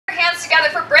hands together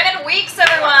for Brinan Weeks,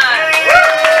 everyone.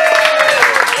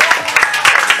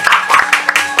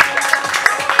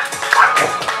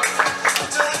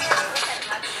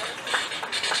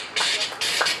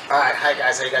 Alright, hi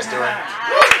guys, how you guys doing?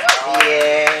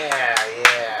 Yeah.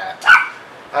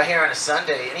 Here on a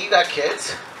Sunday, and you got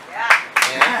kids?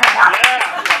 Yeah.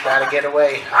 Gotta get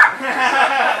away.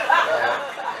 Yeah.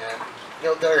 You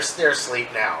know, they're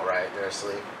asleep now, right? They're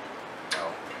asleep.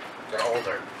 No, they're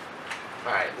older.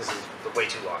 Alright, this is way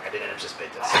too long. I didn't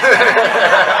anticipate this.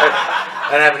 I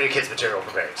don't have any kids material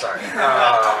prepared, sorry.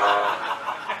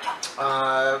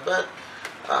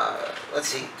 Let's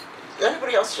see. Is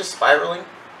anybody else just spiraling?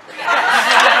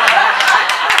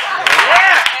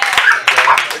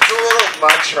 It's a little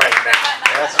much right now.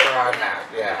 That's where I'm at,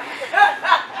 yeah.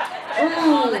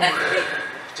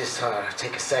 Just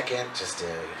take a second,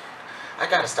 I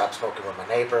gotta stop smoking with my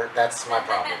neighbor. That's my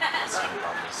problem. That's my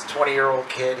problem. This 20-year-old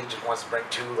kid, he just wants to bring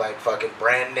 2 like fucking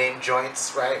brand name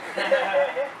joints, right?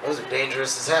 Those are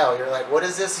dangerous as hell. You're like, what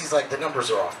is this? He's like, the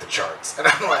numbers are off the charts. And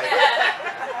I'm like,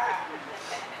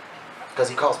 because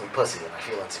he calls me pussy and I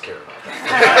feel insecure about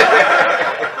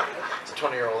that. It's a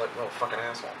 20-year-old like, little fucking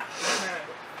asshole.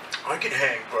 I can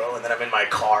hang, bro. And then I'm in my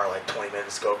car like 20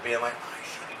 minutes ago being like, I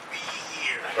shouldn't be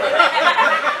here.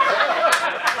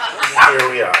 Here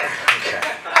we are. Okay.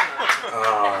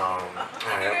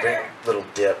 Alright, I'll bring a little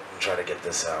dip and try to get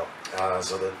this out.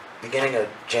 So the beginning of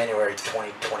January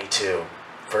 2022,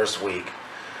 first week,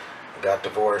 I got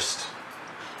divorced.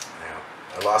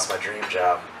 I lost my dream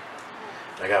job.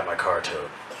 I got my car towed.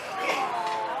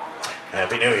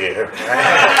 Happy New Year.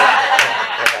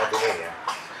 Happy New Year.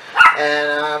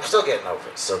 And I'm still getting over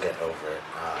it.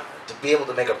 To be able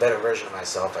to make a better version of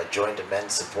myself, I joined a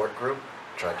men's support group.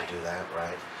 Tried to do that,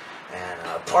 right? And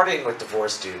partying with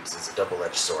divorced dudes is a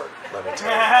double-edged sword, let me tell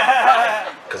you.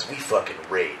 Because we fucking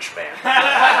rage, man.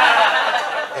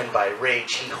 And by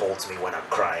rage, he holds me when I'm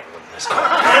crying in his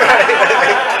car.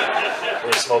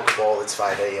 We're smoking bowl, it's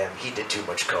 5 a.m. He did too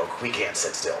much coke. We can't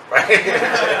sit still, right?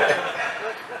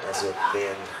 That's what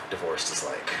being divorced is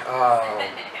like. I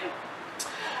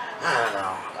don't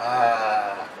know.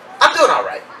 I'm doing all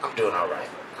right.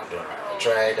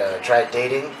 I tried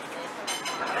dating.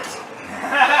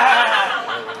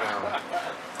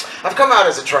 I've come out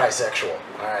as a trisexual.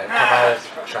 Alright,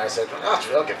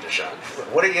 I'll give it a shot.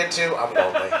 What are you into? I'm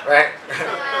lonely, right?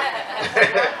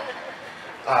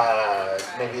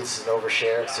 Maybe it's an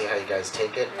overshare, see how you guys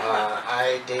take it.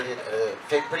 I dated a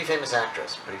pretty famous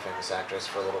actress for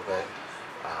a little bit.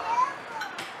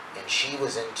 And she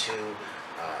was into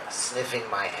sniffing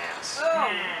my ass.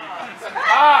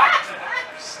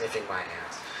 Sniffing my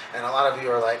ass. And a lot of you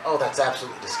are like, oh, that's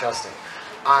absolutely disgusting.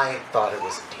 I thought it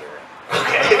was endearing.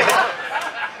 Okay?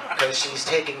 Because she's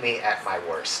taking me at my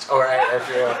worst. Alright, if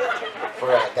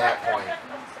we're at that point,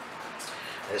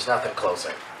 there's nothing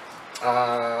closer.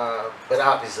 But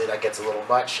obviously that gets a little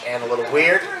much and a little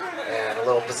weird and a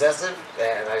little possessive,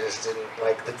 and I just didn't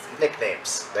like the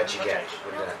nicknames that you get.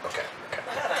 Okay.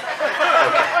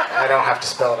 I don't have to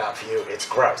spell it out for you. It's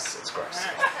gross.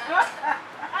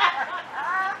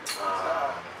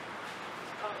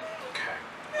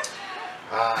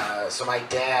 So my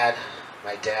dad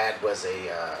was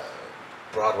a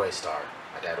Broadway star.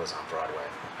 My dad was on Broadway.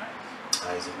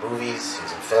 He's in movies,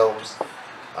 he's in films,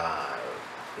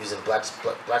 he's in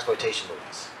blaxploitation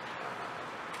movies.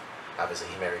 Obviously,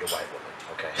 he married a white woman.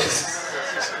 Okay,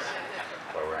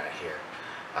 where we're at here.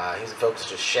 He was in films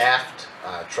such as Shaft,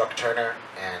 Truck Turner,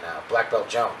 and Black Belt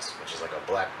Jones, which is like a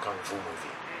black kung fu movie.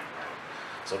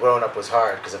 So growing up was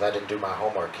hard, because if I didn't do my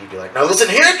homework, he'd be like, "Now listen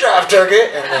here, Drive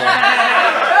Target," and then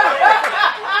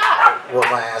whoop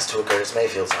my ass to a Curtis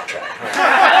Mayfield soundtrack.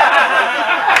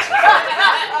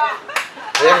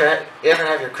 You ever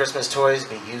have your Christmas toys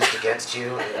be used against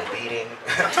you in a beating?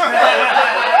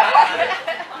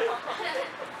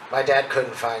 My dad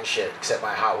couldn't find shit except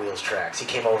my Hot Wheels tracks. He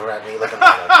came over at me looking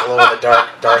like a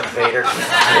glow-in-the-dark Darth Vader.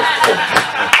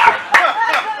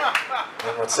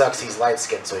 And what sucks, he's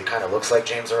light-skinned, so he kind of looks like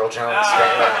James Earl Jones.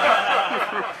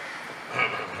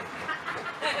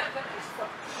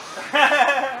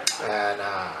 And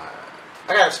I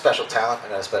got a special talent.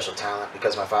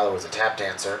 Because my father was a tap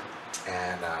dancer,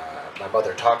 and my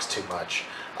mother talks too much.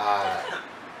 I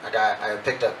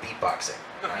picked up beatboxing.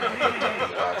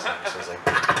 Right? So it's like,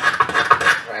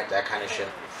 right, that kind of shit.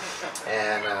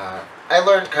 And I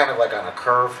learned kind of like on a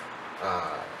curve.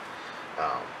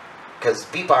 Because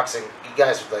beatboxing, you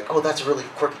guys are like, oh, that's a really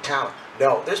quirky talent.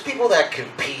 No, there's people that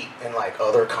compete in like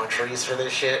other countries for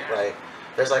this shit. Like,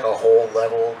 there's like a whole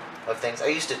level of things. I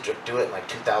used to do it in like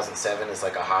 2007 as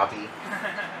like a hobby.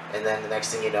 And then the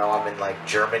next thing you know, I'm in like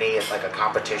Germany at like a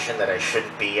competition that I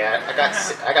shouldn't be at. I got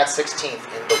 16th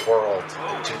in the world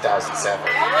in 2007.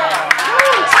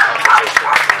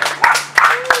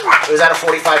 It was out of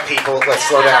 45 people. Let's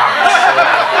slow down.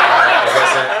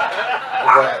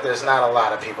 There's not a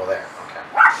lot of people there. Okay.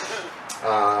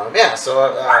 Yeah,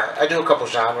 so I do a couple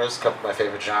genres. A couple of my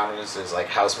favorite genres is like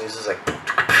house music, like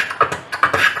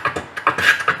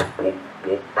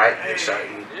right. You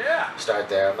start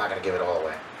there. I'm not gonna give it all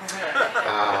away.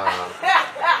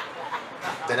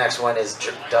 The next one is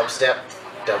dubstep.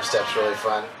 Dubstep's really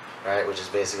fun, right? Which is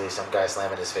basically some guy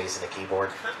slamming his face in a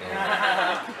keyboard.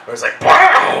 Where it's like,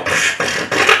 wow!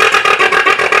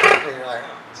 And you're like,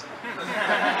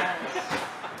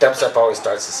 dubstep always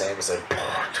starts the same. It's like,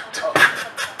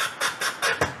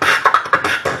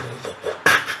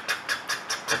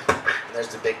 and there's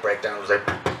the big breakdown. It was like,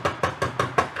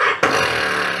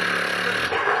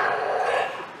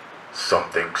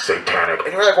 something satanic.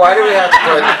 And you're like, why do we have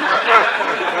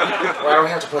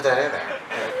to put that in there?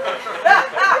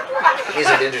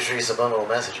 Music industry subliminal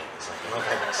messaging. It's like,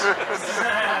 okay.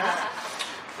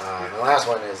 The last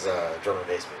one is drum and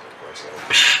bass music, of course.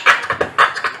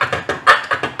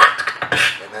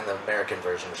 And then the American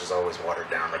version, which is always watered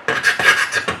down. Like,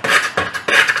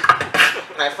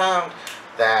 and I found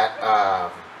that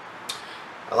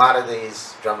a lot of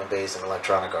these drum and bass and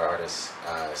electronic artists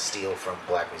steal from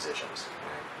black musicians.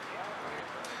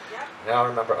 Right? You all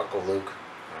remember Uncle Luke?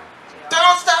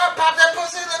 Don't stop, pop that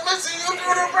pussy, let me see you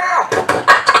do the round.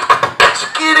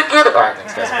 Get it. Alright,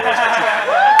 thanks guys.